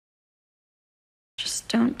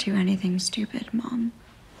don't do anything stupid, Mom.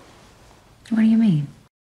 What do you mean?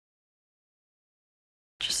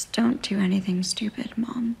 Just don't do anything stupid,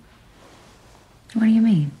 Mom. What do you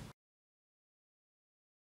mean?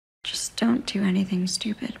 Just don't do anything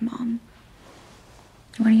stupid, Mom.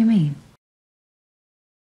 What do you mean?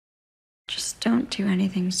 Just don't do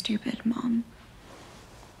anything stupid, Mom.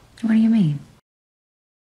 What do you mean?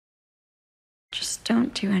 Just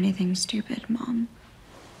don't do anything stupid, Mom.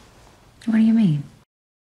 What do you mean?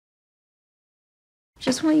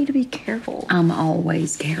 Just want you to be careful. I'm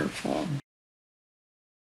always careful.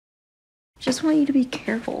 Just want you to be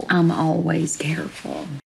careful. I'm always careful.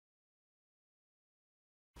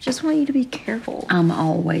 Just want you to be careful. I'm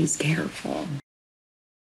always careful.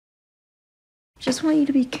 Just want you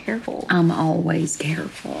to be careful. I'm always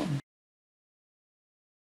careful.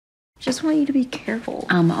 Just want you to be careful.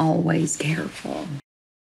 I'm always careful.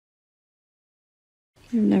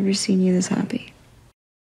 I've never seen you this happy.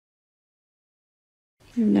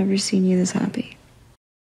 I've never seen you this happy.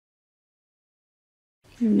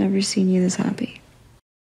 I've never seen you this happy.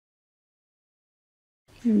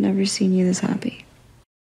 I've never seen you this happy.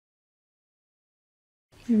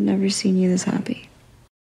 I've never seen you this happy.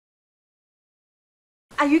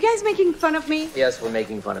 Are you guys making fun of me? Yes, we're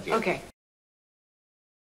making fun of you. Okay.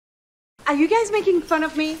 Are you guys making fun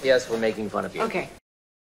of me? Yes, we're making fun of you. Okay.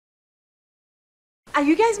 Are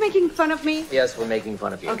you guys making fun of me? Yes, we're making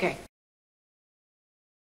fun of you. Okay.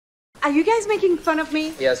 Are you guys making fun of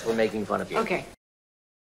me? Yes, we're making fun of you. Okay.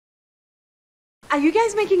 Are you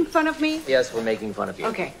guys making fun of me? Yes, we're making fun of you.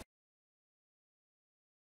 Okay.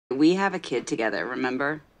 We have a kid together,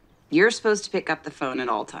 remember? You're supposed to pick up the phone at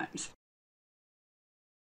all times.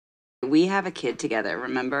 We have a kid together,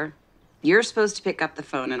 remember? You're supposed to pick up the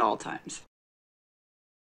phone at all times.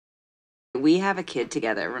 We have a kid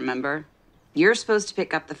together, remember? You're supposed to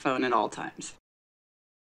pick up the phone at all times.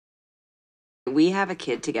 We have a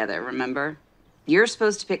kid together, remember? You're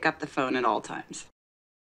supposed to pick up the phone at all times.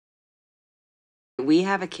 We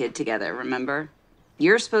have a kid together, remember?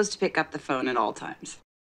 You're supposed to pick up the phone at all times.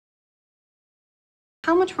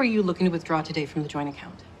 How much were you looking to withdraw today from the joint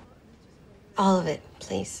account? All of it,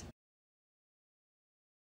 please.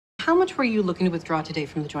 How much were you looking to withdraw today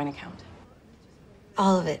from the joint account?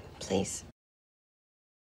 All of it, please.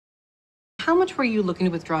 How much were you looking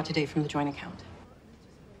to withdraw today from the joint account?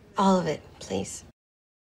 All of it, please.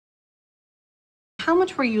 How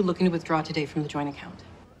much were you looking to withdraw today from the joint account?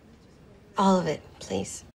 All of it,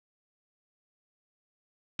 please.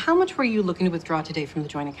 How much were you looking to withdraw today from the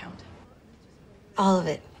joint account? All of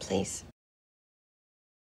it, please.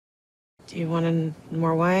 Do you want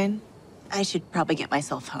more wine? I should probably get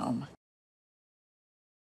myself home.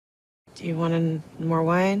 Do you want more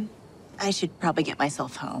wine? I should probably get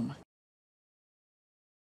myself home.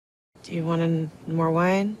 Do you want more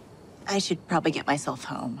wine? I should probably get myself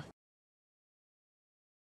home.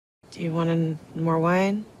 Do you want more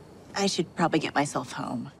wine? I should probably get myself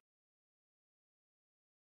home.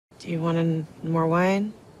 Do you want more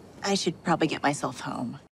wine? I should probably get myself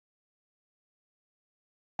home.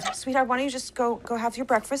 Sweetheart, why don't you just go have your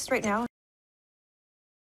breakfast right now?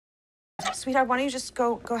 Sweetheart, why don't you just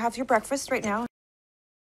go have your breakfast right now?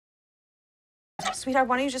 Sweetheart,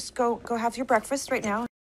 why don't you just go have your breakfast right now?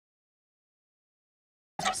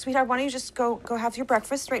 Sweetheart, why don't you just go have your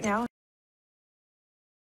breakfast right now?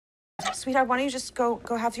 Sweetheart, why don't you just go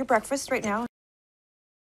have your breakfast right now?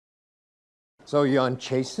 So you're on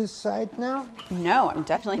Chase's side now? No, I'm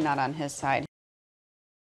definitely not on his side.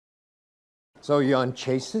 So you're on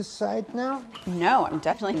Chase's side now? No, I'm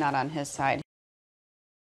definitely not on his side.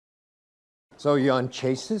 So you're on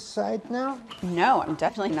Chase's side now? No, I'm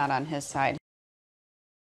definitely not on his side.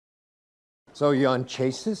 So you're on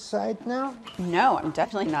Chase's side now? No, I'm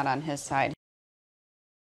definitely not on his side.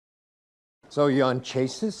 So you're on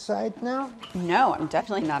Chase's side now? No, I'm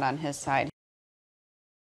definitely not on his side.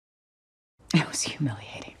 It was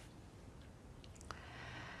humiliating.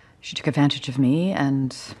 She took advantage of me,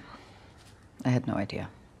 and I had no idea.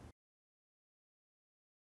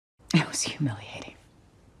 It was humiliating.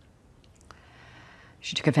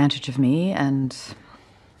 She took advantage of me, and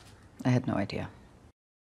I had no idea.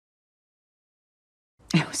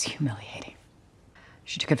 It was humiliating. She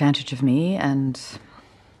took advantage of me, and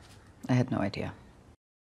I had no idea.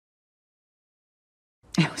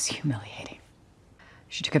 It was humiliating.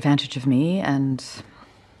 She took advantage of me, and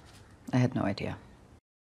I had no idea. It was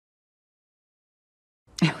humiliating. She took advantage of me, and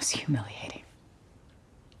I had no idea. It was humiliating. She took advantage of me, and I had no idea. It was humiliating. She took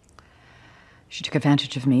advantage of me, and I had no idea. It was humiliating. She took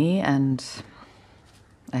advantage of me, and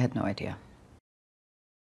I had no idea. It was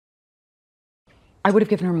humiliating. She took advantage of me, and I had no idea. It was humiliating. She took advantage of me, and I would have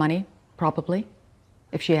given her money, probably,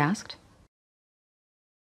 if she asked.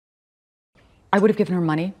 I would have given her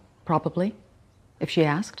money, probably, if she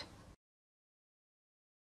asked.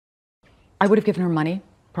 I would have given her money,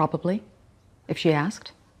 probably, if she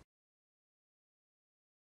asked.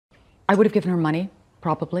 I would have given her money,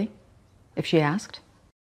 probably, if she asked.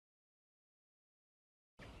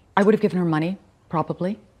 I would have given her money,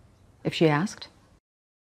 probably, if she asked.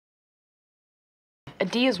 A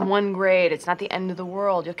D is one grade. It's not the end of the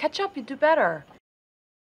world. You'll catch up. You'll do better.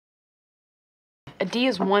 A D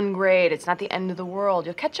is one grade. It's not the end of the world.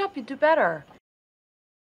 You'll catch up. You'll do better.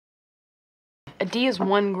 A D is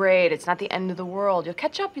one grade. It's not the end of the world. You'll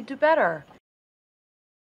catch up. You'll do better.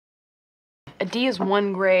 A D is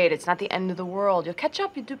one grade. It's not the end of the world. You'll catch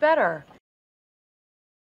up. You'll do better.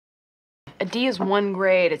 A D is one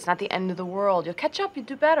grade. It's not the end of the world. You'll catch up. You'll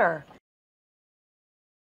do better.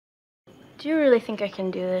 Do you really think I can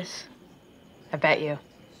do this? I bet you.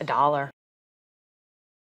 $1.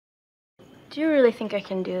 Do you really think I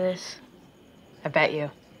can do this? I bet you.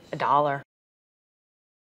 $1.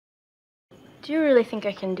 Do you really think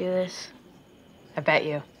I can do this? I bet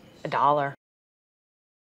you. $1.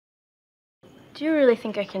 Do you really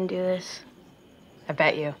think I can do this? I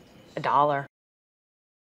bet you. $1.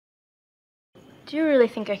 Do you really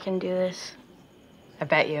think I can do this? I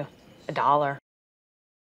bet you. $1.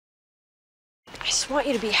 I just want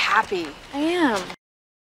you to be happy. I am.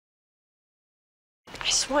 I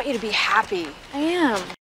just want you to be happy. I am.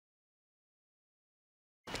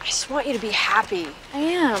 I just want you to be happy. I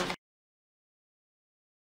am.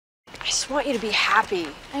 I just want you to be happy.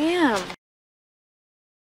 I am.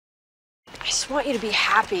 I just want you to be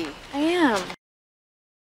happy. I am.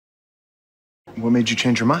 What made you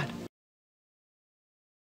change your mind?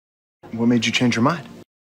 What made you change your mind?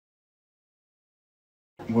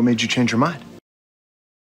 What made you change your mind?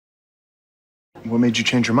 What made you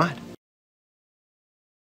change your mind?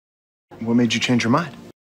 What made you change your mind?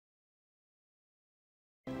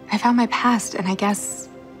 I found my past, and I guess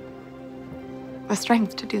the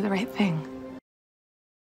strength to do the right thing.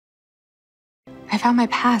 I found my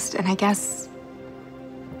past, and I guess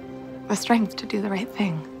the strength to do the right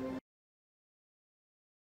thing.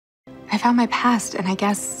 I found my past, and I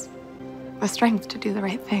guess the strength to do the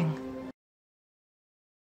right thing.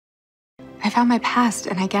 I found my past,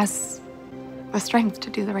 and I guess the strength to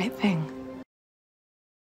do the right thing.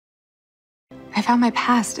 I found my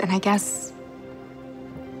past, and I guess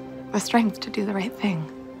the strength to do the right thing.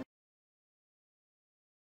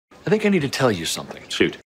 I think I need to tell you something.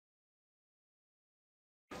 Shoot.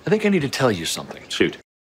 I think I need to tell you something. Shoot.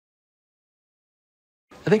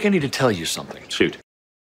 I think I need to tell you something. Shoot.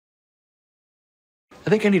 I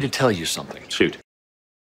think I need to tell you something. Shoot.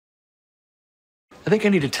 I think I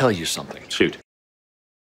need to tell you something. Shoot.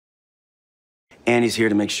 Annie's here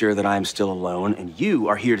to make sure that I am still alone, and you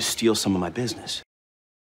are here to steal some of my business.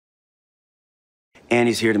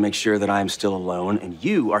 Annie's here to make sure that I am still alone, and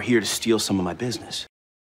you are here to steal some of my business.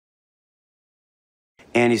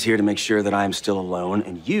 Annie's here to make sure that I am still alone,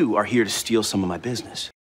 and you are here to steal some of my business.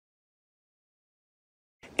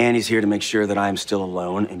 Annie's here to make sure that I am still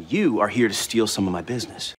alone, and you are here to steal some of my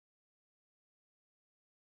business.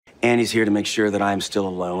 Annie's here to make sure that I am still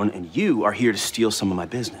alone, and you are here to steal some of my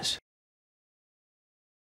business.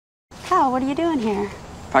 Cal, what are you doing here?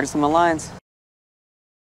 Practicing my lines.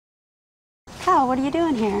 Cal, what are you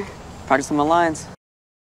doing here? Practicing my lines.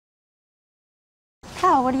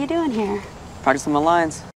 Cal, what are you doing here? Practicing my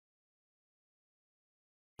lines.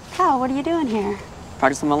 Cal, what are you doing here?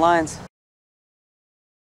 Practicing my lines.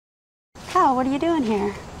 Cal, what are you doing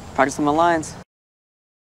here? Practicing my lines.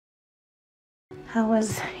 How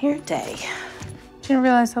was your day? Didn't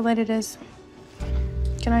realize how late it is.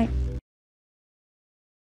 Good night.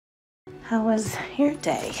 How was your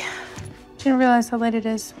day? Didn't realize how late it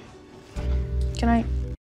is. Good night.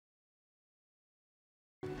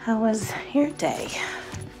 How was your day?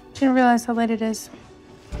 Didn't realize how late it is.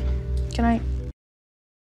 Good night.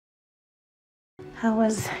 How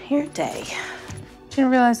was your day?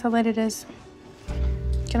 Didn't realize how late it is.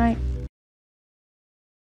 Good night.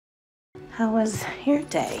 How was your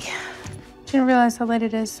day? Didn't realize how late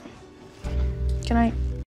it is. Good night.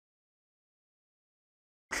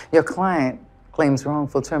 Your client claims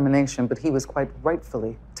wrongful termination, but he was quite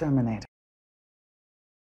rightfully terminated.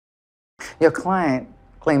 Your client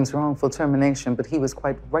claims wrongful termination, but he was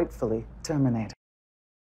quite rightfully terminated.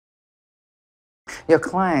 Your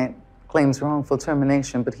client claims wrongful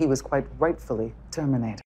termination, but he was quite rightfully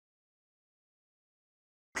terminated.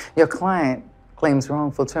 Your client claims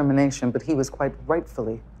wrongful termination, but he was quite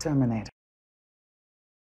rightfully terminated.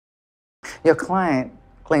 Your client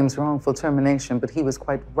claims wrongful termination, but he was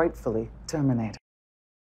quite rightfully terminated.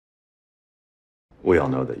 We all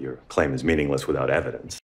know that your claim is meaningless without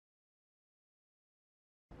evidence.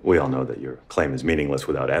 We all know that your claim is meaningless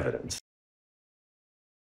without evidence.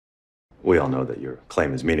 We all know that your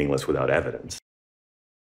claim is meaningless without evidence.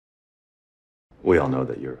 We all know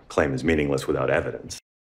that your claim is meaningless without evidence.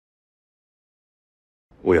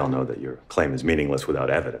 We all know that your claim is meaningless without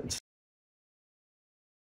evidence.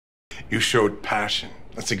 You showed passion.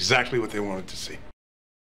 That's exactly what they wanted to see.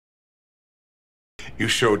 You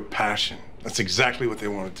showed passion. That's exactly what they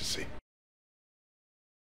wanted to see.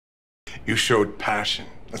 You showed passion.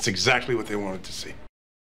 That's exactly what they wanted to see.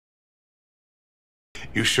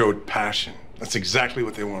 You showed passion. That's exactly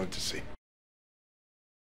what they wanted to see.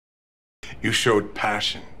 You showed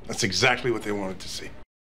passion. That's exactly what they wanted to see.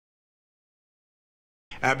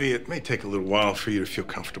 Abby, it may take a little while for you to feel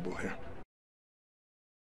comfortable here.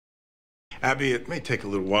 Abby, it may take a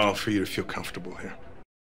little while for you to feel comfortable here.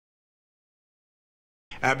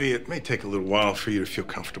 Abby, it may take a little while for you to feel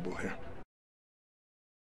comfortable here.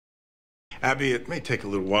 Abby, it may take a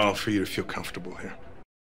little while for you to feel comfortable here.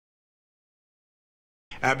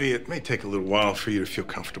 Abby, it may take a little while for you to feel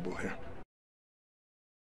comfortable here.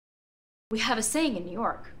 We have a saying in New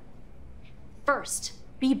York. First,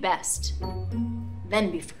 be best,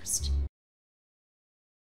 then be first.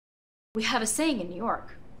 We have a saying in New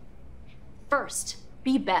York. First,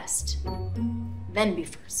 be best, then be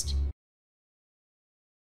first.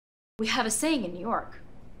 We have a saying in New York.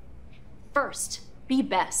 First, be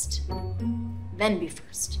best, then be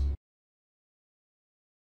first.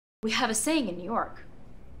 We have a saying in New York.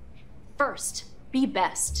 First, be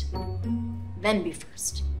best, then be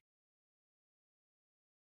first.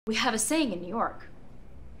 We have a saying in New York.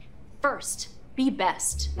 First, be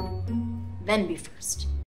best, then be first.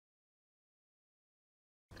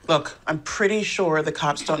 Look, I'm pretty sure the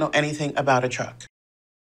cops don't know anything about a truck.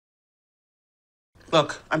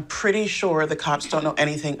 Look, I'm pretty sure the cops don't know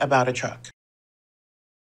anything about a truck.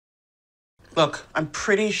 Look, I'm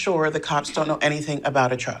pretty sure the cops don't know anything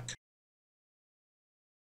about a truck.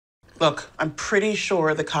 Look, I'm pretty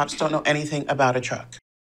sure the cops don't know anything about a truck.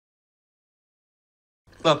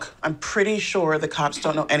 Look, I'm pretty sure the cops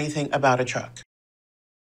don't know anything about a truck.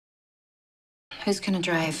 Who's gonna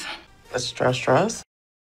drive? Let's dress.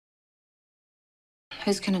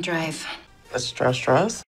 Who's gonna drive? Let's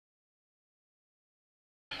dress.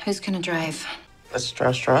 Who's gonna drive? Let's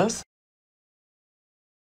dress.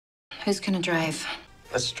 Who's gonna drive?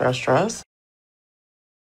 Let's dress.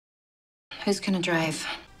 Who's gonna drive?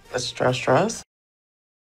 Let's dress.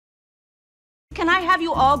 Can I have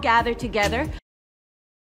you all gather together?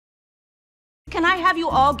 Can I have you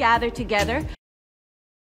all gather together?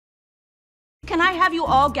 Can I have you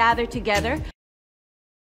all gather together?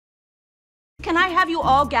 Can I have you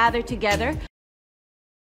all gather together?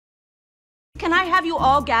 Can I have you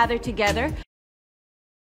all gather together?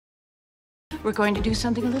 We're going to do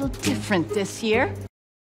something a little different this year.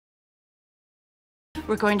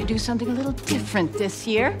 We're going to do something a little different this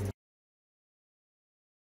year.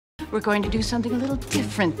 We're going to do something a little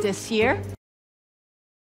different this year.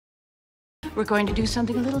 We're going to do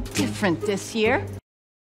something a little different this year.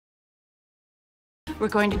 We're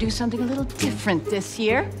going to do something a little different this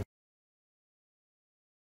year.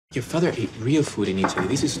 Your father ate real food in Italy.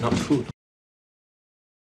 This is not food.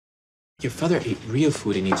 Your father ate real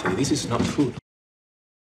food in Italy. This is not food.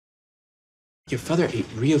 Your father ate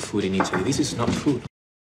real food in Italy. This is not food.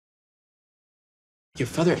 Your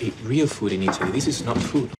father ate real food in Italy. This is not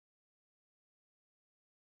food.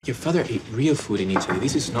 Your father ate real food in Italy.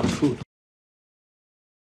 This is not food.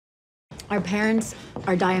 Our parents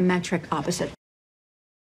are diametric opposite.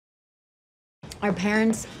 Our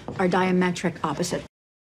parents are diametric opposite.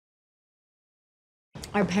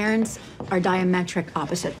 Our parents are diametric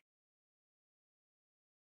opposite.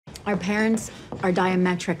 Our parents are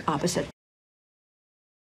diametric opposite.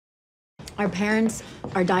 Our parents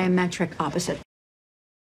are diametric opposite.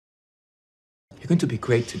 You're going to be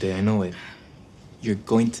great today, I know it. You're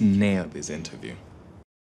going to nail this interview.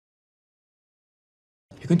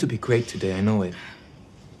 You're going to be great today, I know it.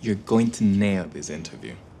 You're going to nail this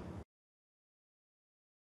interview.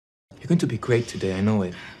 You're going to be great today, I know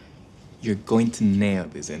it. You're going to nail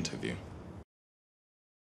this interview.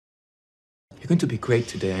 You're going to be great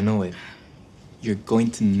today, I know it. You're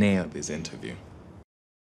going to nail this interview.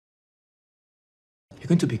 You're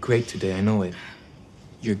going to be great today, I know it.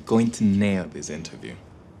 You're going to nail this interview.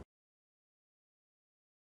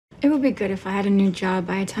 It would be good if I had a new job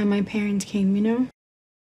by the time my parents came, you know?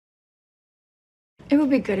 It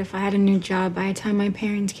would be good if I had a new job by the time my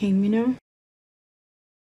parents came, you know?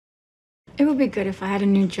 It would be good if I had a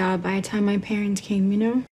new job by the time my parents came, you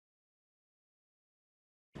know?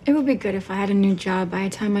 It would be good if I had a new job by the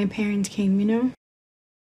time my parents came, you know?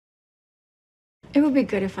 It would be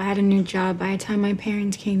good if I had a new job by the time my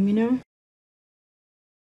parents came, you know?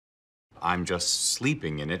 I'm just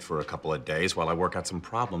sleeping in it for a couple of days while I work out some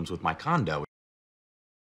problems with my condo.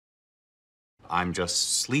 I'm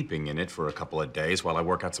just sleeping in it for a couple of days while I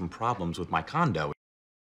work out some problems with my condo.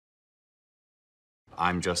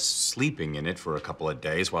 I'm just sleeping in it for a couple of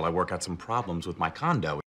days while I work out some problems with my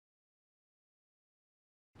condo.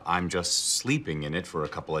 I'm just sleeping in it for a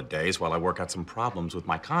couple of days while I work out some problems with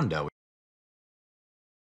my condo.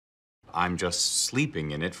 I'm just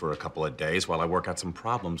sleeping in it for a couple of days while I work out some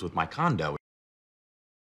problems with my condo.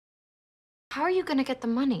 How are you going to get the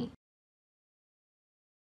money?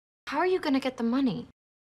 How are you going to get the money?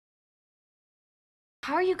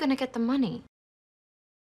 How are you going to get the money?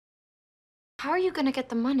 How are you going to get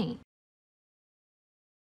the money?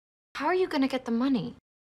 How are you going to get the money?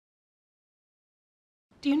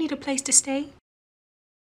 Do you need a place to stay?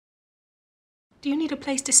 Do you need a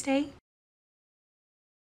place to stay?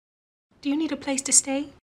 Do you need a place to stay?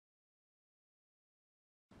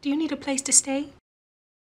 Do you need a place to stay?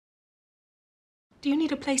 Do you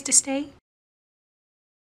need a place to stay?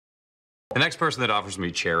 The next person that offers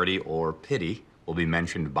me charity or pity will be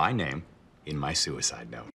mentioned by name in my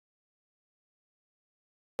suicide note.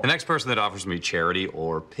 The next person that offers me charity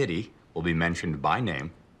or pity will be mentioned by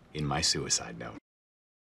name in my suicide note.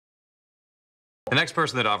 The next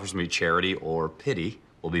person that offers me charity or pity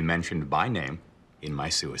will be mentioned by name in my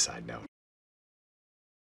suicide note.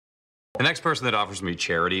 The next person that offers me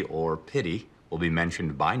charity or pity will be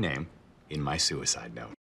mentioned by name in my suicide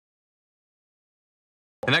note.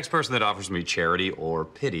 The next person that offers me charity or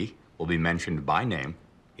pity will be mentioned by name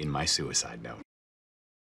in my suicide note.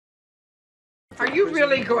 Are you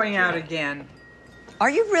really going out again? Are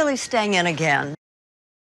you really staying in again?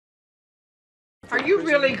 Are you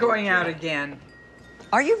really going out again?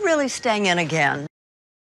 Are you really staying in again?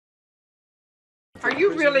 Are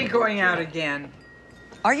you really going out again?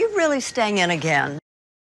 Are you really staying in again?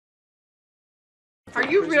 Are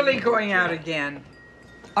you really going out again?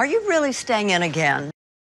 Are you really staying in again?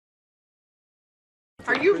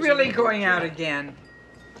 Are you really going out again?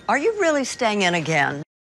 Are you really staying in again?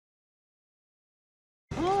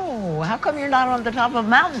 Oh, how come you're not on the top of a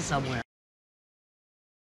mountain somewhere?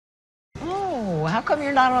 Oh, how come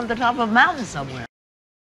you're not on the top of a mountain somewhere?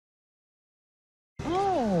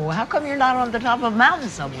 Oh, how come you're not on the top of a mountain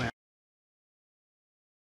somewhere?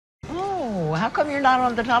 Oh, how come you're not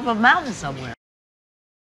on the top of a mountain somewhere?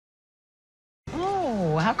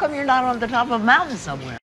 Oh, how come you're not on the top of a mountain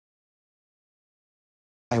somewhere?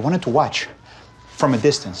 I wanted to watch from a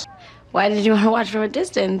distance. Why did you want to watch from a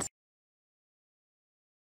distance?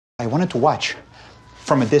 I wanted to watch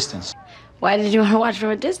from a distance. Why did you want to watch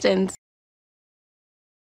from a distance?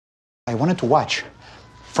 I wanted to watch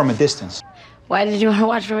from a distance. Why did you want to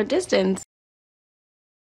watch from a distance?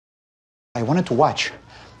 I wanted to watch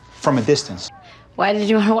from a distance. Why did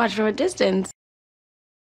you want to watch from a distance?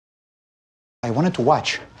 I wanted to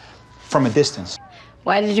watch from a distance.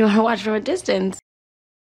 Why did you want to watch from a distance?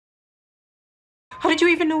 How did you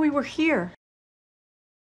even know we were here?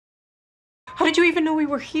 How did you even know we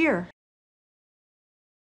were here?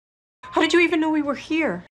 How did you even know we were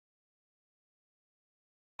here?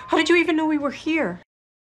 How did you even know we were here?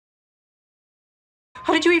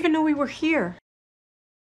 How did you even know we were here?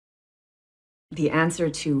 The answer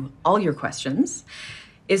to all your questions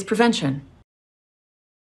is prevention.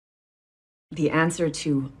 The answer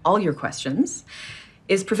to all your questions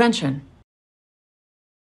is prevention.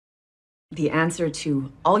 The answer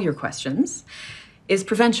to all your questions is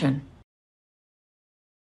prevention.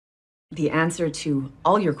 The answer to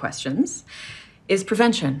all your questions is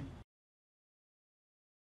prevention.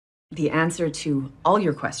 The answer to all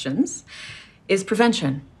your questions is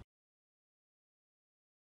prevention.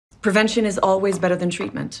 Prevention is always better than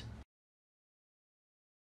treatment.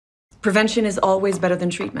 Prevention is always better than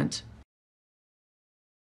treatment.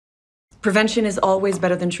 Prevention is always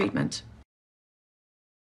better than treatment.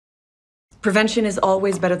 Prevention is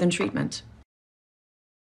always better than treatment.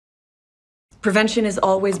 Prevention is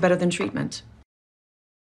always better than treatment.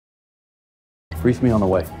 Brief me on the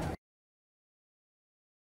way.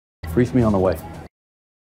 Brief me on the way.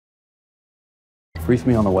 Brief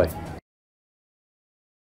me on the way.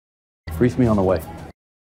 Brief me on the way.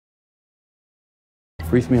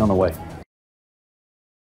 Brief me on the way.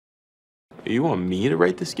 You want me to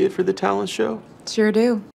write the skit for the talent show? Sure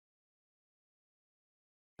do.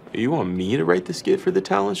 You want me to write the skit for the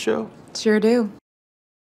talent show? Sure do.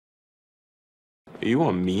 You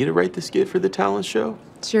want me to write the skit for the talent show?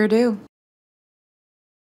 Sure do.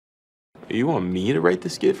 You want me to write the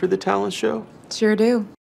skit for the talent show? Sure do.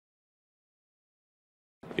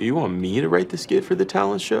 You want me to write the skit for the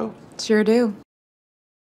talent show? Sure do.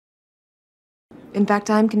 In fact,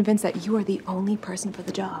 I'm convinced that you are the only person for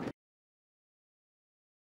the job.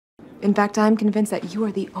 In fact, I'm convinced that you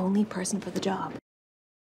are the only person for the job.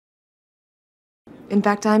 In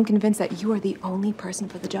fact, I'm convinced that you are the only person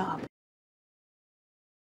for the job.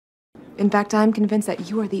 In fact, I'm convinced that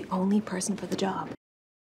you are the only person for the job.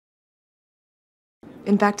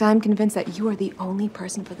 In fact, I'm convinced that you are the only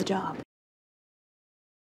person for the job.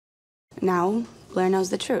 Now, Blair knows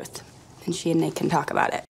the truth, and she and Nate can talk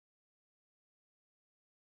about it.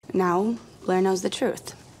 Now, Blair knows the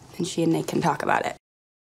truth, and she and Nate can talk about it.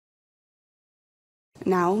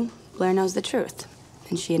 Now, Blair knows the truth,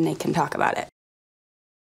 and she and Nate can talk about it.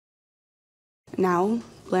 Now,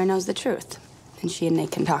 Blair knows the truth, and she and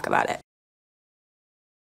Nate can talk about it.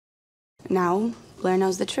 Now, Blair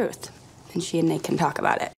knows the truth, and she and Nate can talk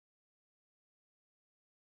about it.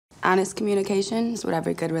 Honest communication is what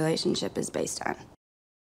every good relationship is based on.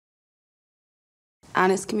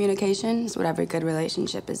 Honest communication is what every good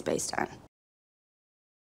relationship is based on.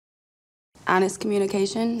 Honest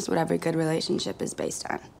communication is what every good relationship is based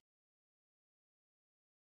on.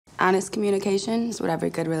 Honest communication is what every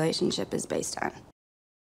good relationship is based on.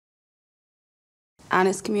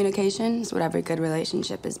 Honest communication is what every good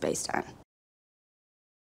relationship is based on.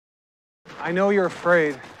 I know you're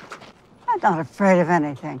afraid. I'm not afraid of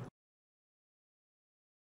anything.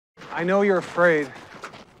 I know you're afraid.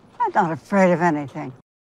 I'm not afraid of anything.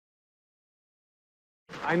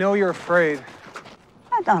 I know you're afraid.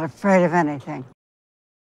 I'm not afraid of anything.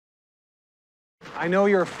 I know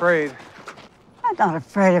you're afraid. I'm not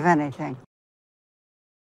afraid of anything.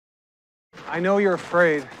 I know you're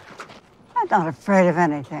afraid. I'm not afraid of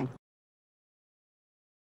anything.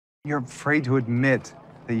 You're afraid to admit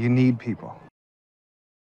that you need people.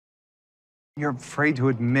 You're afraid to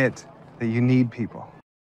admit that you need people.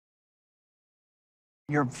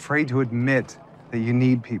 You're afraid to admit that you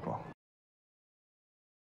need people.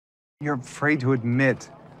 You're afraid to admit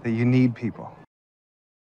that you need people.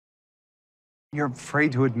 You're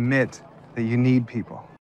afraid to admit that you need people.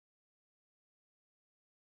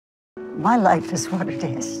 My life is what it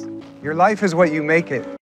is. Your life is what you make it.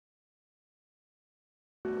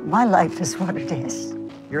 My life is what it is.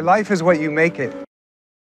 Your life is what you make it.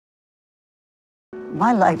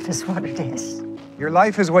 My life is what it is. Your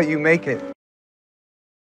life is what you make it.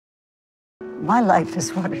 My life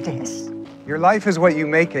is what it is. Your life is what you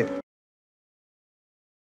make it.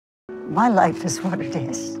 My life is what it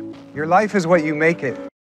is. Your life is what you make it.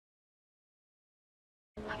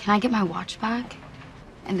 Can I get my watch back?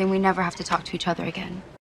 And then we never have to talk to each other again.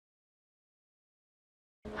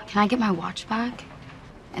 Can I get my watch back?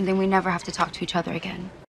 And then we never have to talk to each other again.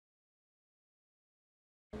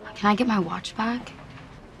 Can I get my watch back?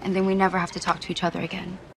 And then we never have to talk to each other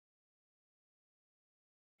again.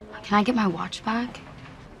 Can I get my watch back?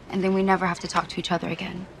 And then we never have to talk to each other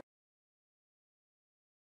again.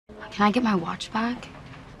 Can I get my watch back?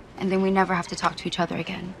 And then we never have to talk to each other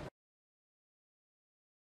again.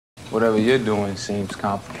 Whatever you're doing seems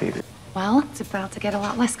complicated. Well, it's about to get a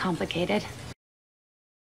lot less complicated.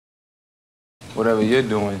 Whatever you're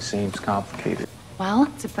doing seems complicated. Well,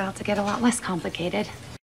 it's about to get a lot less complicated.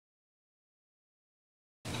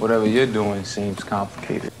 Whatever you're doing seems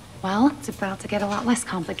complicated. Well, it's about to get a lot less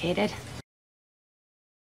complicated.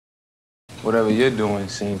 Whatever you're doing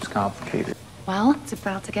seems complicated. Well, it's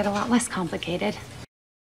about to get a lot less complicated.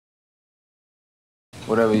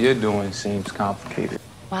 Whatever you're doing seems complicated.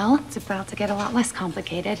 Well, it's about to get a lot less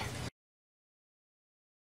complicated.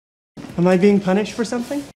 Am I being punished for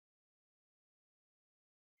something?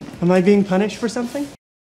 Am I being punished for something?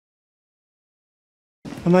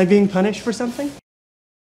 Am I being punished for something?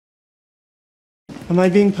 Am I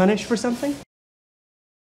being punished for something?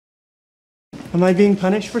 Am I being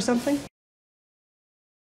punished for something?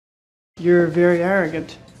 You're very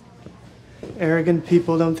arrogant. Arrogant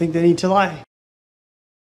people don't think they need to lie.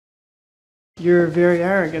 You're very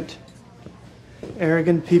arrogant.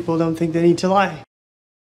 Arrogant people don't think they need to lie.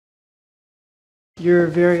 You're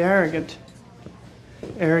very arrogant.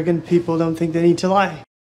 Arrogant people don't think they need to lie.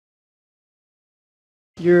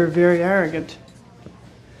 You're very arrogant.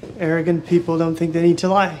 Arrogant people don't think they need to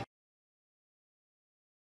lie.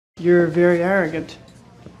 You're very arrogant.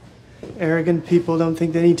 Arrogant people don't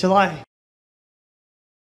think they need to lie.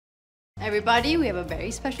 Everybody, we have a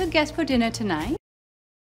very special guest for dinner tonight.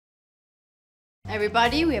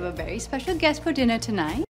 Everybody, we have a very special guest for dinner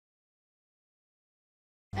tonight.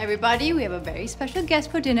 Everybody, we have a very special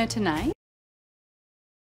guest for dinner tonight.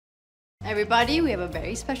 Everybody, we have a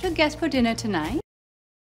very special guest for dinner tonight.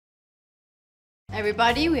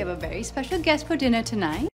 Everybody, we have a very special guest for dinner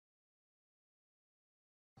tonight.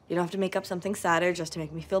 You don't have to make up something sadder just to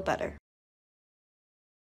make me feel better.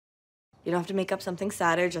 You don't have to make up something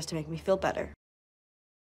sadder just to make me feel better.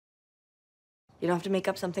 You don't have to make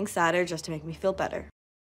up something sadder just to make me feel better.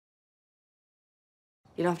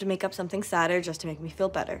 You don't have to make up something sadder just to make me feel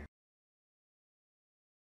better.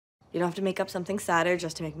 You don't have to make up something sadder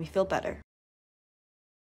just to make me feel better.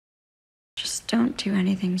 Just don't do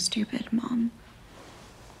anything stupid, Mom.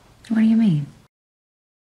 What do you mean?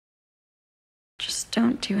 Just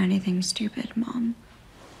don't do anything stupid, Mom.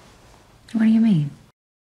 What do you mean?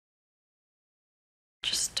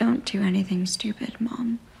 Just don't do anything stupid,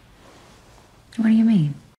 Mom. What do you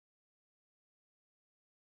mean?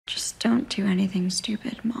 Just don't do anything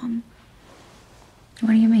stupid, Mom.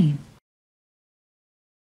 What do you mean?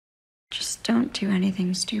 Just don't do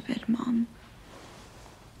anything stupid, Mom.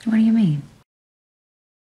 What do you mean?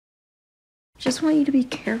 Just want you to be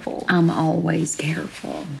careful. I'm always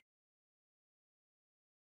careful.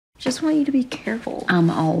 Just want you to be careful. I'm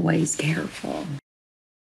always careful.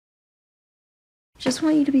 Just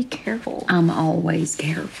want you to be careful. I'm always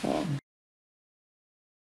careful.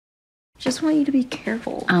 Just want you to be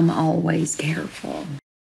careful. I'm always careful.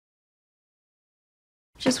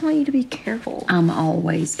 Just want you to be careful. I'm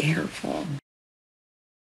always careful.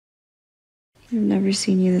 I've never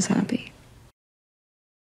seen you this happy.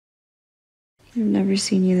 I've never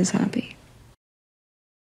seen you this happy.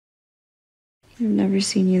 I've never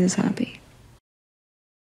seen you this happy.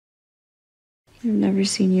 I've never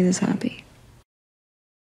seen you this happy.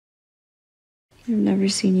 I've never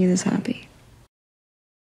seen you this happy.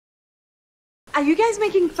 Are you guys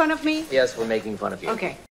making fun of me? Yes, we're making fun of you.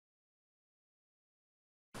 Okay.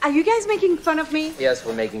 Are you guys making fun of me? Yes,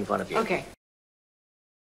 we're making fun of you. Okay.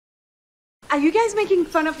 Are you guys making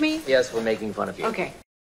fun of me? Yes, we're making fun of you. Okay.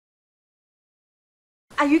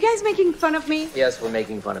 Are you guys making fun of me? Yes, we're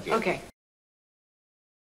making fun of you. Okay.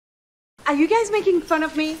 Are you guys making fun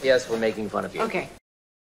of me? Yes, we're making fun of you. Okay.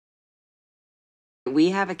 We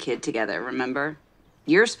have a kid together, remember?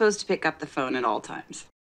 You're supposed to pick up the phone at all times.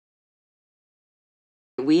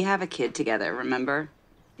 We have a kid together, remember?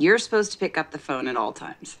 You're supposed to pick up the phone at all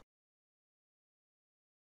times.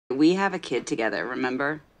 We have a kid together,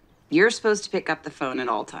 remember? You're supposed to pick up the phone at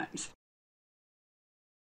all times.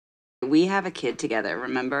 We have a kid together,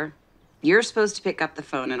 remember? You're supposed to pick up the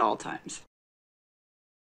phone at all times.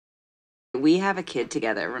 We have a kid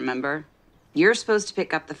together, remember? You're supposed to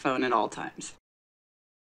pick up the phone at all times.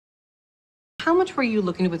 How much were you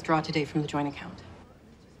looking to withdraw today from the joint account?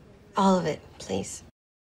 All of it, please.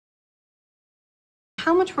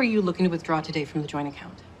 How much were you looking to withdraw today from the joint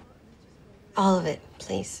account? All of it,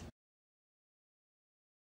 please.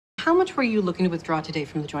 How much were you looking to withdraw today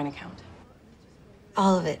from the joint account?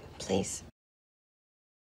 All of it, please.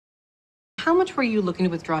 How much were you looking to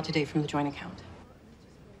withdraw today from the joint account?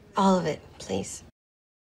 All of it, please.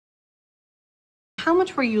 How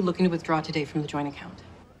much were you looking to withdraw today from the joint account?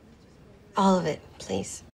 All of it,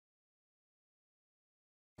 please.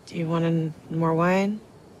 Do you want more wine?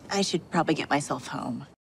 I should probably get myself home.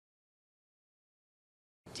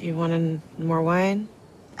 Do you want more wine?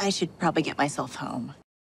 I should probably get myself home.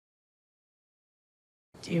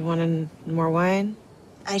 Do you want more wine?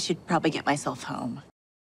 I should probably get myself home.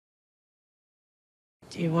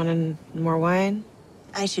 Do you want more wine?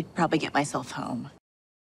 I should probably get myself home.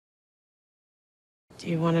 Do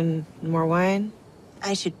you want more wine?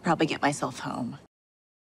 I should probably get myself home.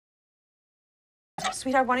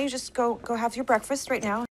 Sweetheart, why don't you just go have your breakfast right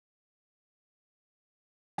now?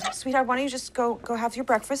 Sweetheart, why don't you just go have your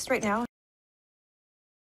breakfast right now?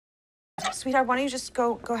 Sweetheart, why don't you just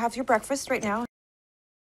go have your breakfast right now?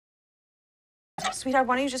 Sweetheart,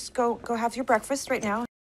 why don't you just go have your breakfast right now?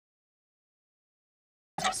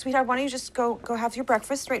 Sweetheart, why don't you just go have your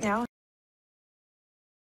breakfast right now?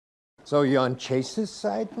 So you're on Chase's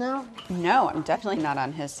side now? No, I'm definitely not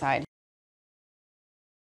on his side.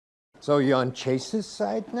 So you're on Chase's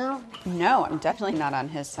side now? No, I'm definitely not on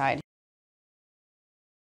his side.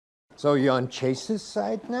 So you're on Chase's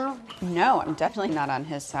side now? No, I'm definitely not on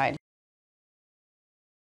his side.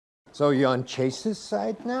 So you're on Chase's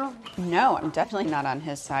side now? No, I'm definitely not on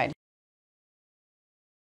his side.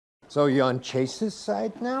 So you're on Chase's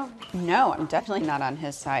side now? No, I'm definitely not on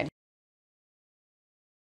his side.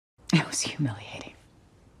 It was humiliating.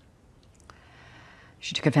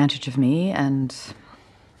 She took advantage of me, and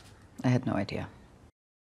I had no idea.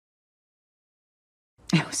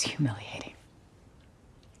 It was humiliating.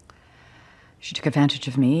 She took advantage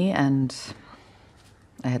of me, and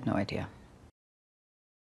I had no idea.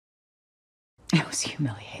 It was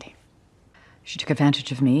humiliating. She took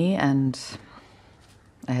advantage of me, and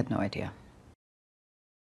I had no idea.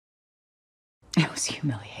 It was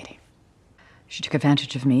humiliating. She took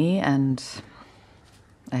advantage of me, and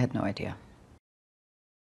I had no idea.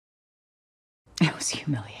 It was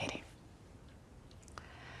humiliating.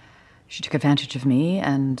 She took advantage of me,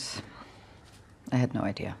 and I had no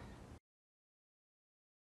idea.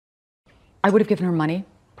 I would have given her money,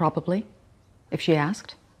 probably, if she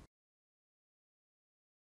asked.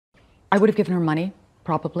 I would have given her money,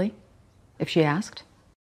 probably, if she asked.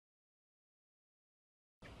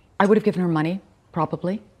 I would have given her money,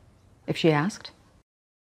 probably, if she asked.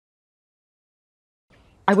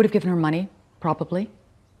 I would have given her money, probably,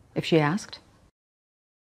 if she asked.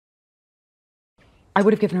 I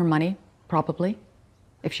would have given her money, probably,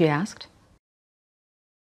 if she asked.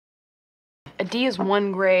 A D is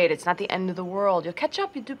one grade. It's not the end of the world. You'll catch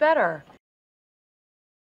up. You do better.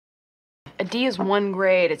 A D is one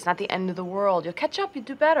grade. It's not the end of the world. You'll catch up. You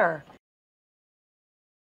do better.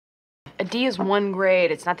 A D is one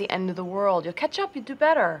grade. It's not the end of the world. You'll catch up. You do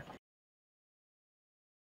better.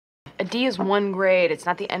 A D is one grade. It's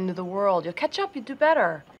not the end of the world. You'll catch up. You do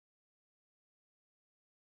better.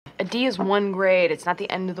 A D is one grade. It's not the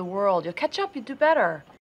end of the world. You'll catch up. You do better.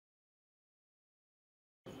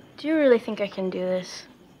 Do you really think I can do this?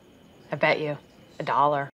 I bet you.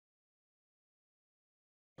 $1.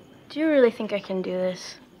 Do you really think I can do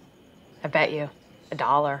this? I bet you.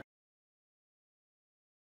 $1.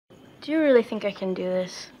 Do you really think I can do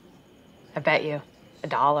this? I bet you.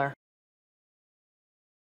 $1.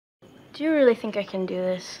 Do you really think I can do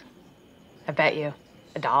this? I bet you.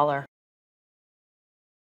 $1.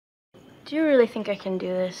 Do you really think I can do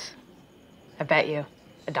this? I bet you.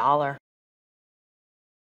 $1.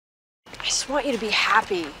 I just want you to be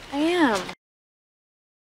happy. I am.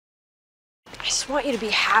 I just want you to be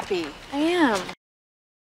happy. I am.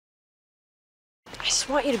 I just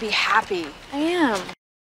want you to be happy. I am.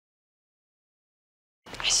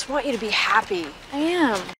 I just want you to be happy. I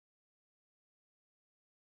am.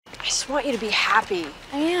 I just want you to be happy.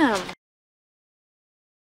 I am.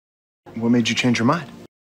 What made you change your mind?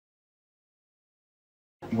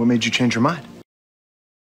 What made you change your mind?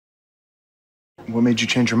 What made you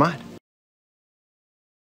change your mind?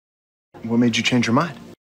 What made you change your mind?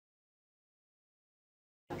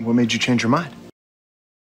 What made you change your mind?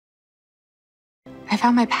 I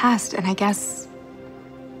found my past, and I guess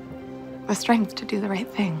the strength to do the right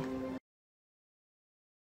thing.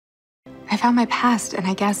 I found my past, and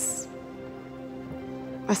I guess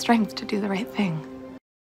the strength to do the right thing.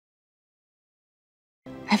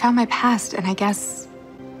 I found my past, and I guess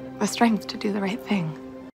the strength to do the right thing.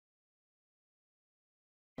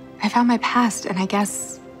 I found my past, and I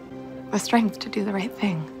guess the strength to do the right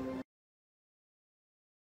thing.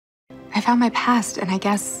 I found my past, and I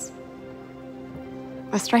guess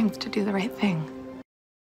the strength to do the right thing.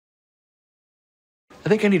 I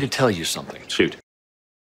think I need to tell you something. Shoot.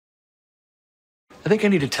 I think I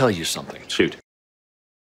need to tell you something. Shoot.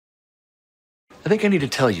 I think I need to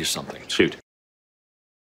tell you something. Shoot.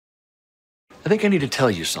 I think I need to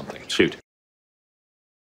tell you something. Shoot.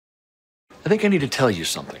 I think I need to tell you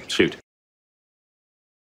something. Shoot.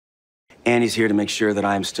 Annie's here to make sure that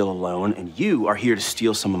I am still alone, and you are here to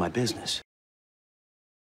steal some of my business.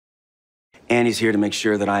 Annie's here to make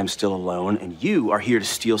sure that I am still alone, and you are here to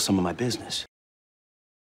steal some of my business.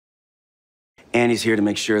 Annie's here to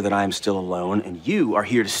make sure that I am still alone, and you are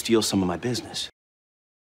here to steal some of my business.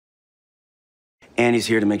 Annie's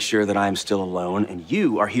here to make sure that I am still alone, and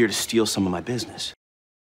you are here to steal some of my business.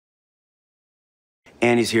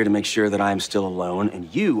 Annie's here to make sure that I am still alone,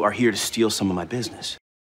 and you are here to steal some of my business.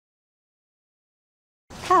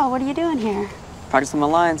 Cal, what are you doing here? Practicing my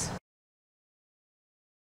lines.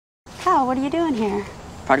 Cal, what are you doing here?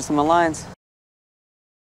 Practicing my lines.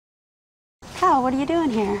 Cal, what are you doing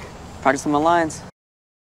here? Practicing my lines.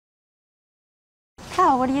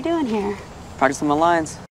 Cal, what are you doing here? Practicing my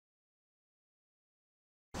lines.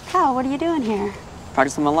 Cal, what are you doing here?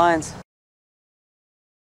 Practicing my lines.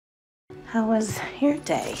 How was your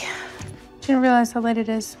day? Didn't realize how late it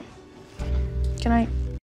is. Good night.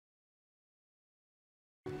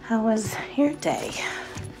 How was your day?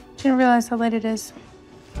 Didn't realize how late it is.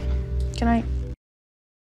 Good night.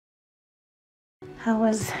 How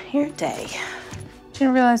was your day?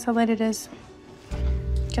 Didn't realize how late it is.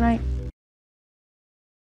 Good night.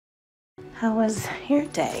 How was your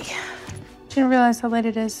day? Didn't realize how late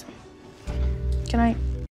it is. Good night.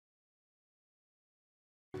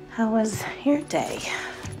 How was your day?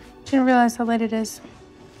 Didn't realize how late it is.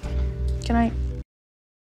 Good night.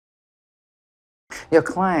 Your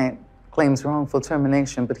client claims wrongful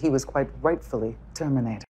termination, but he was quite rightfully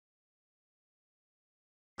terminated.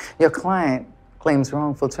 Your client claims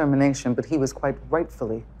wrongful termination, but he was quite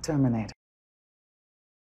rightfully terminated.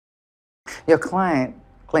 Your client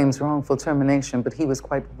claims wrongful termination, but he was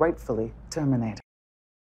quite rightfully terminated.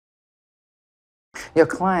 Your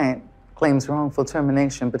client claims wrongful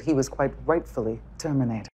termination, but he was quite rightfully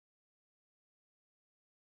terminated.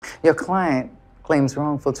 Your client claims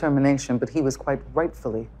wrongful termination, but he was quite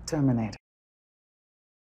rightfully terminated.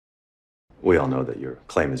 We all know that your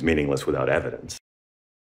claim is meaningless without evidence.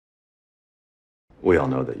 We all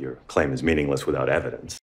know that your claim is meaningless without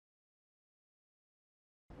evidence.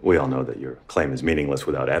 We all know that your claim is meaningless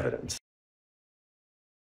without evidence.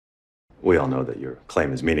 We all know that your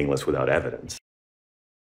claim is meaningless without evidence.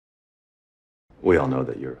 We all know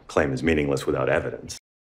that your claim is meaningless without evidence.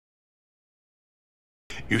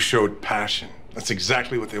 You showed passion. That's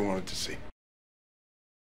exactly what they wanted to see.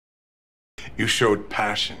 You showed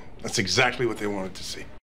passion. That's exactly what they wanted to see.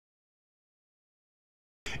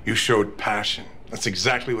 You showed passion. That's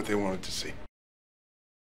exactly what they wanted to see.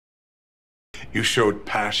 You showed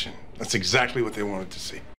passion. That's exactly what they wanted to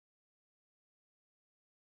see.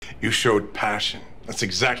 You showed passion. That's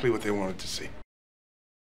exactly what they wanted to see.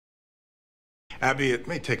 Abby, it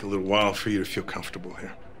may take a little while for you to feel comfortable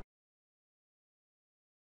here.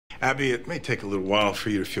 Abby, it may take a little while for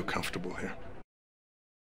you to feel comfortable here.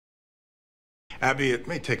 Abby, it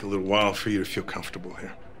may take a little while for you to feel comfortable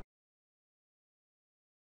here.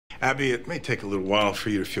 Abby, it may take a little while for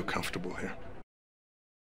you to feel comfortable here.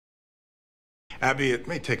 Abby, it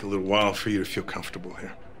may take a little while for you to feel comfortable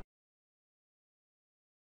here.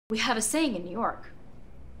 We have a saying in New York.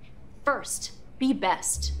 First, be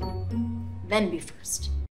best. Then be first.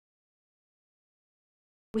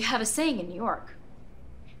 We have a saying in New York.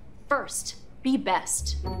 First, be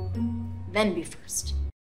best. Then be first.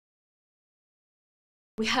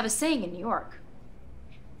 We have a saying in New York.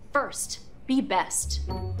 First, be best.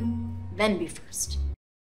 Then be first.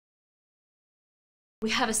 We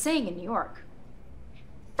have a saying in New York.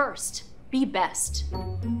 First, be best.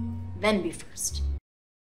 Then be first.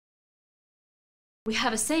 We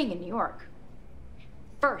have a saying in New York.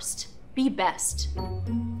 First, be best.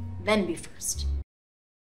 Then be first.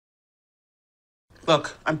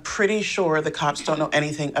 Look, I'm pretty sure the cops don't know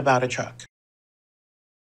anything about a truck.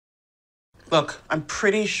 Look, I'm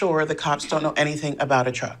pretty sure the cops don't know anything about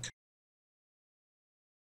a truck.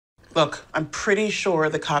 Look, I'm pretty sure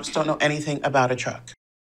the cops don't know anything about a truck.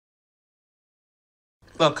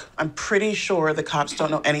 Look, I'm pretty sure the cops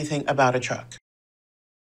don't know anything about a truck.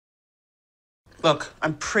 Look,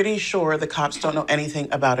 I'm pretty sure the cops don't know anything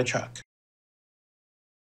about a truck.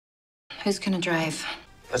 Who's gonna drive?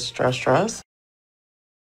 Let's stress.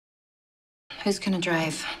 Who's gonna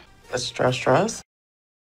drive? Let's stress.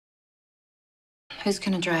 Who's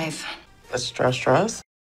gonna drive? Let's stress.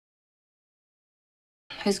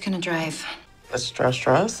 Who's gonna drive? Let's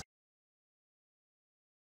stress.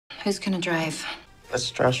 Who's gonna drive? Let's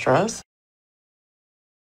stress.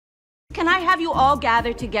 Can I have you all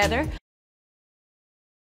gather together?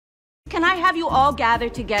 Can I have you all gather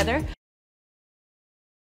together?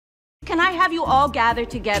 Can I have you all gather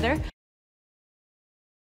together?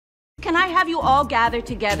 Can I have you all gather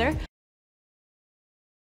together?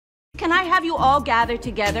 Can I have you all gather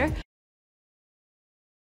together?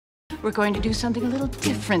 We're going to do something a little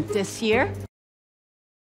different this year.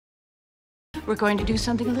 We're going to do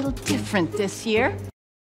something a little different this year.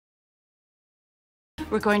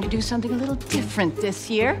 We're going to do something a little different this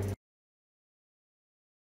year.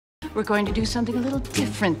 We're going to do something a little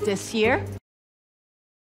different this year.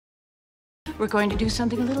 We're going to do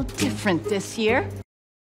something a little different this year.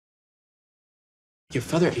 Your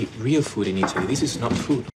father ate real food in Italy. This is not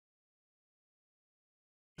food.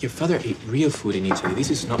 Your father ate real food in Italy. This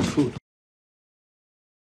is not food.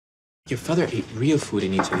 Your father ate real food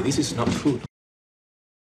in Italy. This is not food.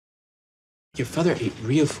 Your father ate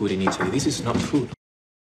real food in Italy. This is not food.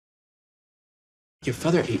 Your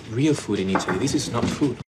father ate real food in Italy. This is not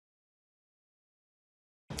food.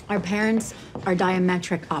 Our parents are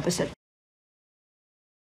diametric opposite.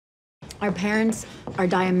 Our parents are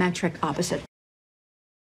diametric opposite.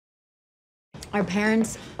 Our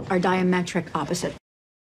parents are diametric opposite.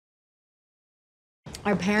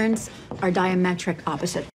 Our parents are diametric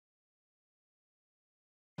opposite.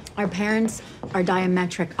 Our parents are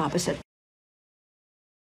diametric opposite.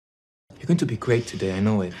 You're going to be great today, I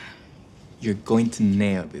know it. You're going to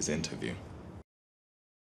nail this interview.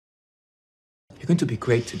 You're going to be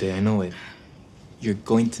great today, I know it. You're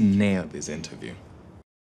going to nail this interview.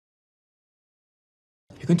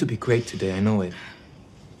 You're going to be great today, I know it.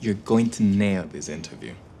 You're going to nail this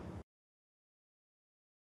interview.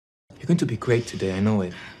 You're going to be great today, I know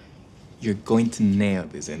it. You're going to nail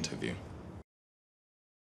this interview.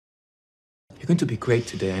 You're going to be great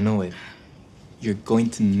today, I know it. You're going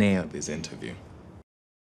to nail this interview.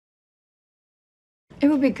 It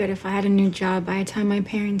would be good if I had a new job by the time my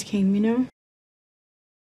parents came, you know?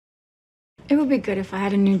 It would be good if I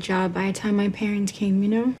had a new job by the time my parents came, you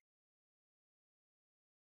know?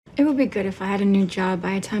 It would be good if I had a new job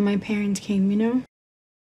by the time my parents came, you know?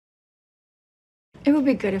 It would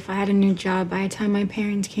be good if I had a new job by the time my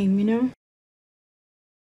parents came, you know?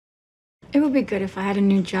 It would be good if I had a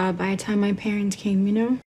new job by the time my parents came, you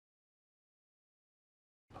know?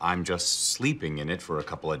 I'm just sleeping in it for a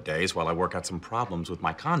couple of days while I work out some problems with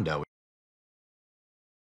my condo.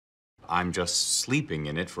 I'm just sleeping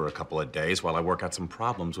in it for a couple of days while I work out some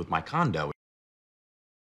problems with my condo.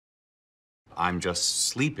 I'm just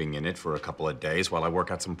sleeping in it for a couple of days while I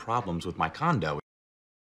work out some problems with my condo.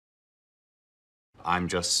 I'm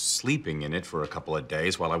just sleeping in it for a couple of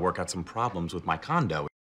days while I work out some problems with my condo.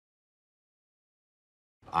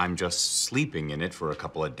 I'm just sleeping in it for a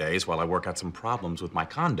couple of days while I work out some problems with my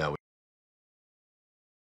condo.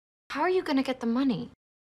 How are you going to get the money?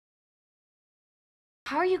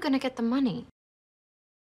 How are you going to get the money?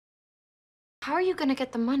 How are you going to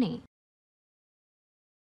get the money?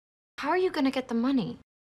 How are you going to get the money?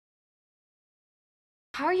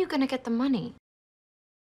 How are you going to get the money?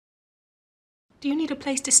 Do you need a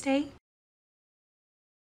place to stay?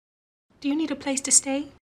 Do you need a place to stay?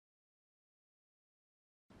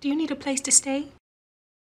 Do you need a place to stay?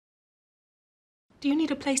 Do you need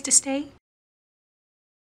a place to stay?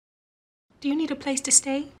 Do you need a place to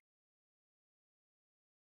stay?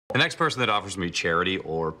 The next person that offers me charity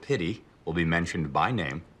or pity will be mentioned by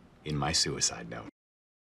name in my suicide note.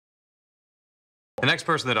 The next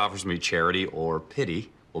person that offers me charity or pity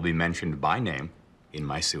will be mentioned by name in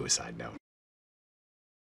my suicide note.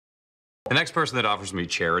 The next person that offers me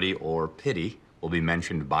charity or pity will be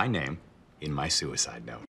mentioned by name in my suicide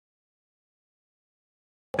note.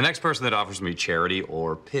 The next person that offers me charity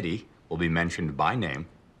or pity will be mentioned by name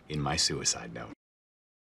in my suicide note.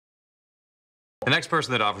 The next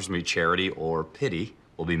person that offers me charity or pity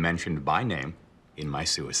will be mentioned by name in my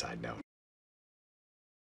suicide note.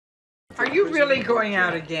 Are you really going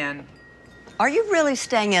out again? Are you really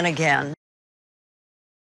staying in again?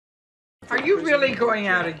 Are you really going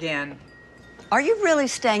out again? Are you really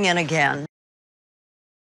staying in again?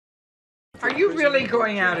 Are you really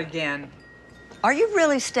going out again? Are you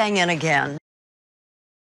really staying in again?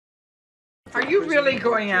 Are you really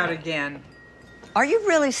going out again? Are you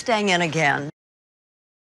really staying in again?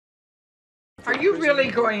 Are you really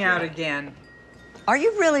going out again? Are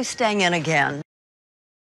you really staying in again?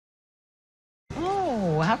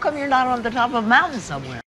 Oh, how come you're not on the top of a mountain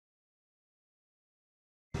somewhere?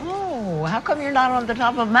 Oh, how come you're not on the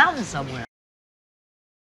top of a mountain somewhere?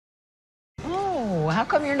 Oh, how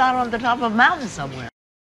come you're not on the top of a mountain somewhere?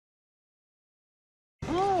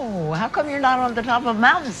 Oh, how come you're not on the top of a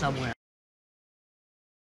mountain somewhere?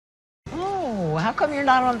 Oh, how come you're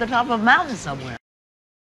not on the top of a mountain somewhere?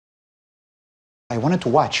 I wanted to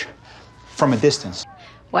watch from a distance.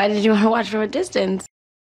 Why did you want to watch from a distance?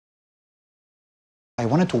 I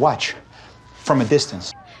wanted to watch from a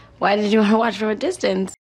distance. Why did you want to watch from a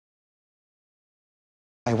distance?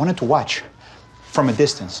 I wanted to watch from a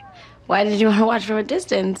distance. Why did you want to watch from a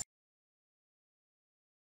distance?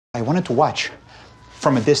 I wanted to watch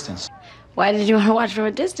from a distance. Why did you want to watch from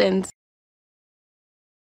a distance?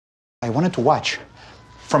 I wanted to watch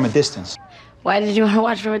from a distance. Why did you want to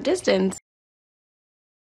watch from a distance?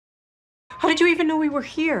 How did you even know we were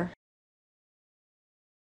here?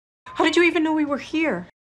 How did you even know we were here?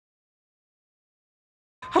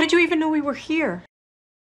 How did you even know we were here?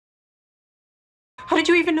 How did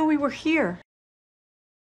you even know we were here?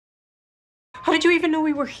 How did you even know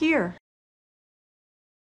we were here?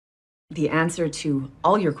 The answer to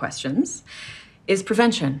all your questions is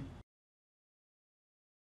prevention.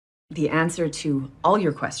 The answer to all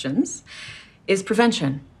your questions is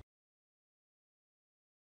prevention.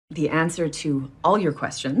 The answer to all your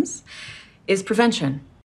questions is prevention.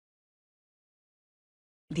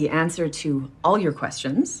 The answer to all your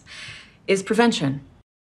questions is prevention.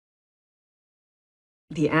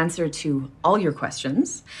 The answer to all your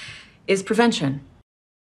questions is prevention.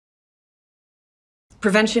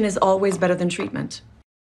 Prevention is always better than treatment.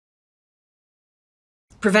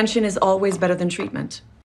 Prevention is always better than treatment.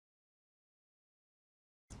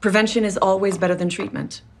 Prevention is always better than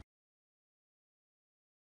treatment.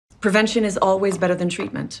 Prevention is always better than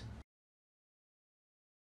treatment.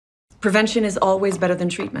 Prevention is always better than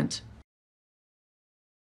treatment.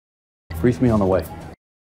 Brief me on the way.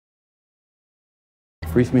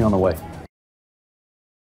 Brief me on the way.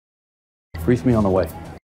 Brief me on the way.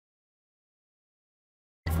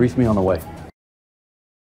 Brief me on the way.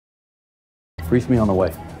 Brief me on the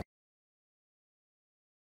way.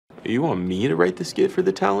 You want me to write the skit for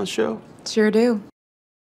the talent show? Sure do.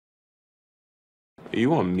 You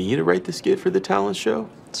want me to write the skit for the talent show?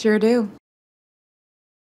 Sure do.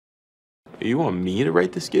 You want me to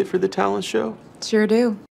write the skit for the talent show? Sure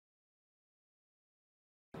do.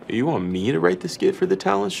 You want me to write the skit for the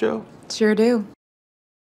talent show? Sure do.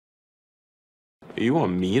 You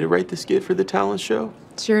want me to write the skit for the talent show?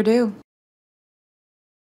 Sure do.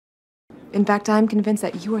 In fact, I'm convinced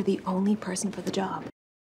that you are the only person for the job.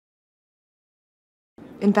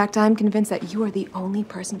 In fact, I'm convinced that you are the only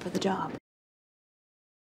person for the job.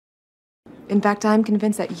 In fact, I'm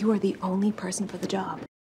convinced that you are the only person for the job.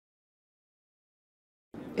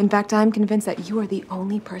 In fact, I'm convinced that you are the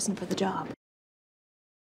only person for the job.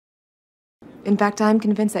 In fact, I'm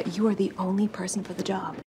convinced that you are the only person for the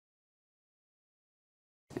job.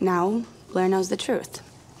 Now, Blair knows the truth,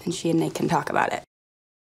 and she and Nate can talk about it.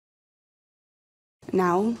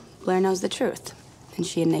 Now, Blair knows the truth, and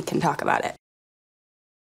she and Nate can talk about it.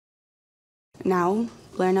 Now,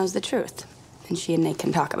 Blair knows the truth, and she and Nate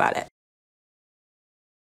can talk about it.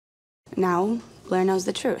 Now, Blair knows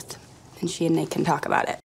the truth, and she and Nate can talk about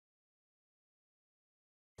it.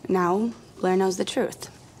 Now, Blair knows the truth,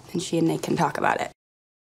 and she and Nate can talk about it.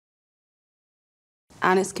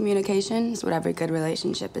 Honest communication is what every good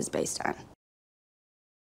relationship is based on.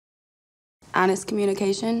 Honest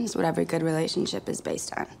communication is what every good relationship is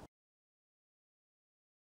based on.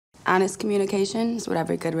 Honest communication is what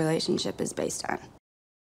every good relationship is based on.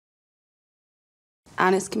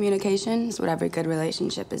 Honest communication is what every good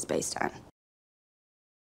relationship is based on.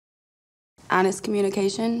 Honest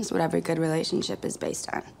communication is what every good relationship is based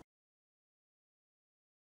on.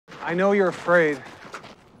 I know you're afraid.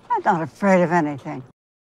 I'm not afraid of anything.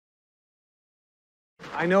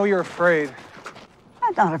 I know you're afraid.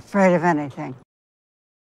 I'm not afraid of anything.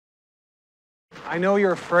 I know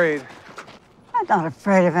you're afraid. I'm not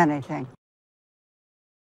afraid of anything.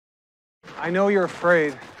 I know you're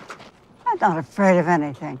afraid. I'm not afraid of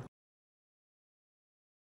anything.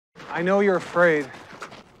 I know you're afraid.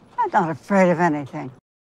 I'm not afraid of anything.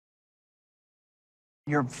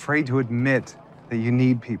 You're afraid to admit that you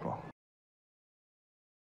need people.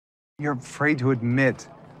 You're afraid to admit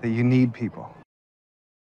that you need people.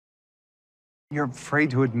 You're afraid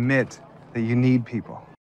to admit that you need people.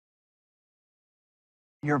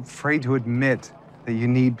 You're afraid to admit that you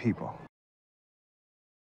need people.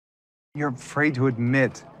 You're afraid to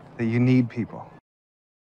admit that you need people.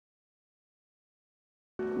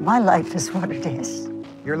 My life is what it is.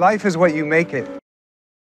 Your life is what you make it.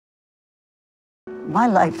 My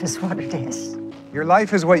life is what it is. Your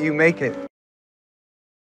life is what you make it.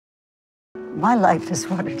 My life is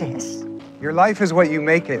what it is. Your life is what you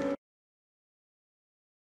make it.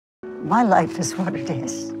 My life is what it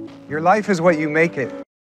is. Your life is what you make it.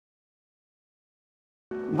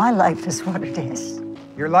 My life is what it is.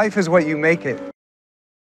 Your life is what you make it.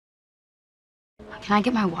 Can I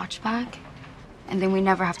get my watch back? And then we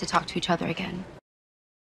never have to talk to each other again.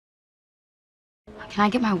 Can I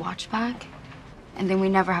get my watch back? And then we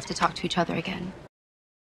never have to talk to each other again.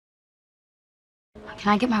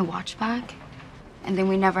 Can I get my watch back? And then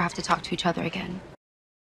we never have to talk to each other again.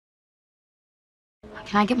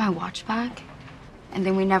 Can I get my watch back? And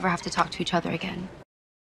then we never have to talk to each other again.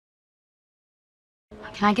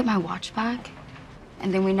 Can I get my watch back?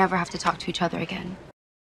 And then we never have to talk to each other again.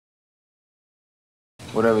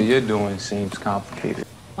 Whatever you're doing seems complicated.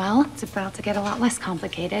 Well, it's about to get a lot less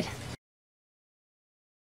complicated.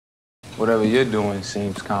 Whatever you're doing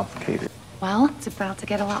seems complicated. Well, it's about to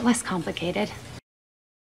get a lot less complicated.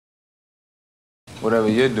 Whatever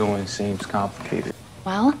you're doing seems complicated.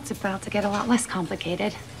 Well, it's about to get a lot less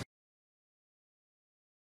complicated.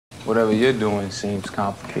 Whatever you're doing seems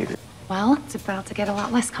complicated. Well, it's about to get a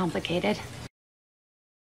lot less complicated.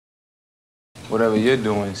 Whatever you're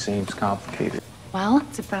doing seems complicated. Well,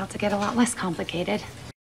 it's about to get a lot less complicated.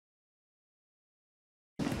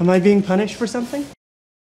 Am I being punished for something?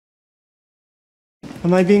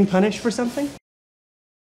 Am I being punished for something?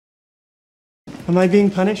 Am I being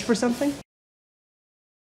punished for something?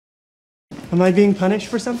 Am I being punished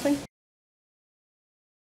for something?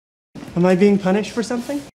 Am I being punished for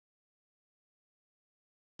something?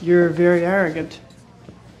 You're very arrogant.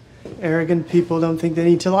 Arrogant people don't think they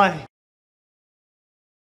need to lie.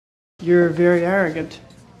 You're very arrogant.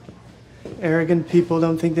 Arrogant people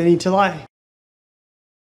don't think they need to lie.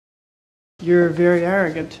 You're very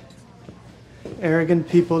arrogant. Arrogant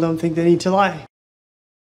people don't think they need to lie.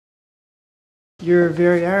 You're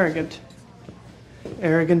very arrogant.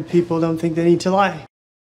 Arrogant people don't think they need to lie.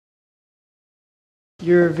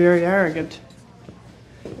 You're very arrogant.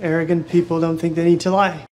 Arrogant people don't think they need to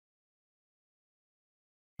lie.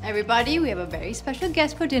 Everybody, we have a very special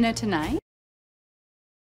guest for dinner tonight.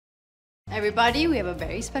 Everybody, we have a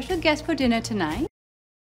very special guest for dinner tonight.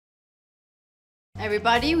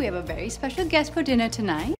 Everybody, we have a very special guest for dinner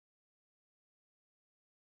tonight.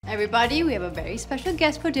 Everybody, we have a very special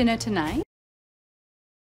guest for dinner tonight.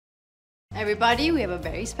 Everybody, we have a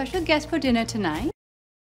very special guest for dinner tonight.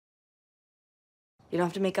 You don't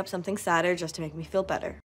have to make up something sadder just to make me feel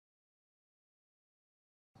better.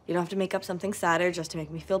 You don't have to make up something sadder just to make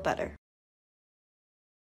me feel better.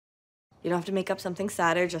 You don't have to make up something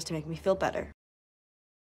sadder just to make me feel better.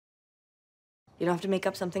 You don't have to make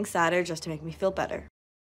up something sadder just to make me feel better.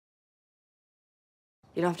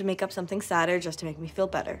 You don't have to make up something sadder just to make me feel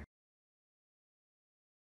better.